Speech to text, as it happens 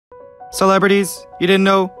Celebrities you didn't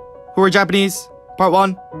know who were Japanese, part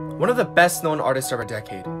 1. One of the best known artists of our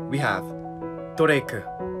decade, we have Doreke.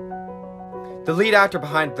 The lead actor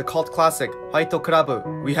behind the cult classic Haito Club,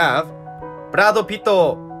 we have Brado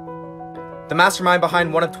Pito. The mastermind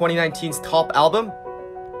behind one of 2019's top album,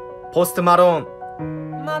 Post Malone.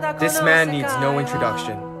 This man needs no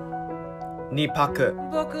introduction. Nipaku.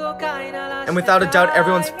 And without a doubt,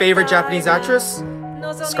 everyone's favorite Japanese actress,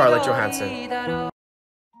 Scarlett Johansson.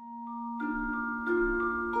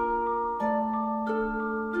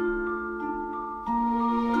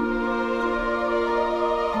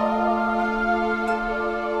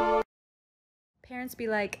 Parents be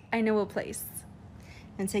like, I know a place,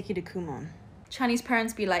 and take you to Kumon. Chinese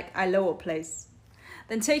parents be like, I know a place,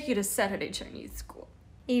 then take you to Saturday Chinese school.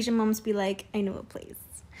 Asian moms be like, I know a place,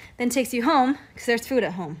 then takes you home because there's food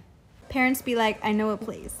at home. Parents be like, I know a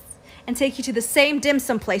place, and take you to the same dim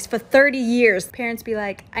sum place for 30 years. Parents be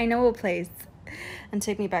like, I know a place, and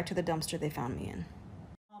take me back to the dumpster they found me in.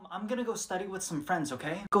 I'm gonna go study with some friends,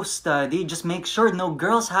 okay? Go study, just make sure no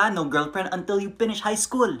girls, no girlfriend until you finish high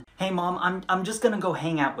school. Hey mom, I'm just gonna go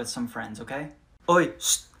hang out with some friends, okay? Oi,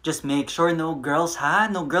 shh, just make sure no girls,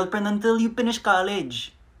 no girlfriend until you finish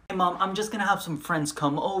college. Hey mom, I'm just gonna have some friends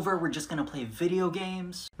come over, we're just gonna play video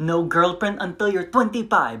games. No girlfriend until you're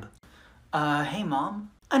 25. Hey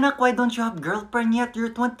mom. Anak, why don't you have girlfriend yet?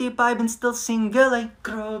 You're 25 and still single, eh?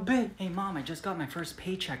 Grabe. Hey mom, I just got my first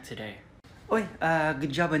paycheck today. Oi,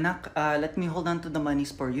 good job anak. Let me hold on to the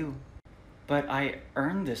monies for you. But I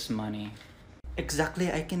earned this money.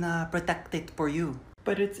 Exactly, I can protect it for you.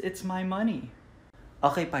 But it's my money.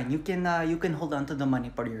 Okay, fine. You can hold on to the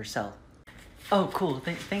money for yourself. Oh, cool.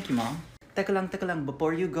 Thank you, mom. Teka lang.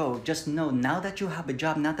 Before you go, just know, now that you have a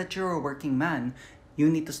job, now that you're a working man, you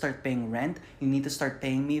need to start paying rent. You need to start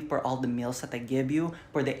paying me for all the meals that I give you,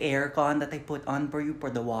 for the aircon that I put on for you, for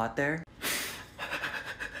the water.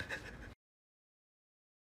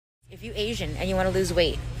 If you Asian and you want to lose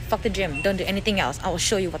weight, fuck the gym, don't do anything else. I will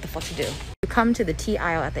show you what the fuck to do. You come to the tea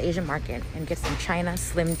aisle at the Asian market and get some China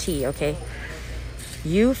slim tea, okay?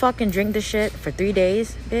 You fucking drink this shit for 3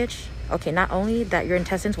 days, bitch. Okay, not only that your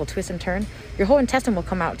intestines will twist and turn, your whole intestine will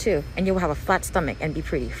come out too, and you will have a flat stomach and be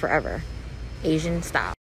pretty forever. Asian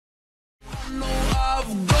style.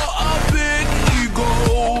 I've got a big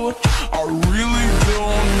ego. I really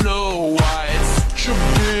don't know why it's such a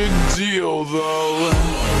big deal though.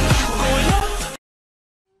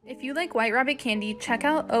 If you like White Rabbit candy, check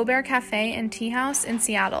out Au Bear Cafe and Tea House in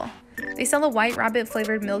Seattle. They sell a White Rabbit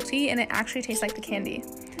flavored milk tea and it actually tastes like the candy.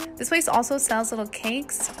 This place also sells little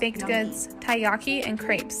cakes, baked goods, taiyaki, and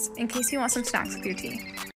crepes, in case you want some snacks with your tea.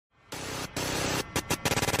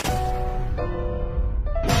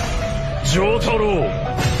 Jotaro!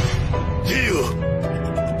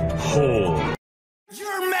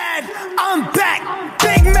 You're mad, I'm back!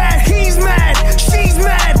 Big mad, he's mad, she's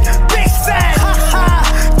mad, big sad! Ha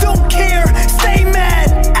ha! Don't care, stay mad!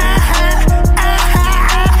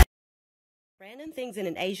 Random things in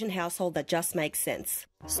an Asian household that just make sense.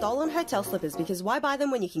 Stolen hotel slippers because why buy them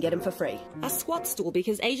when you can get them for free? A squat stool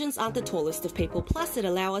because Asians aren't the tallest of people, plus it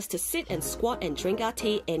allows us to sit and squat and drink our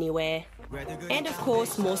tea anywhere. And of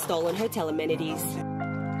course, more stolen hotel amenities.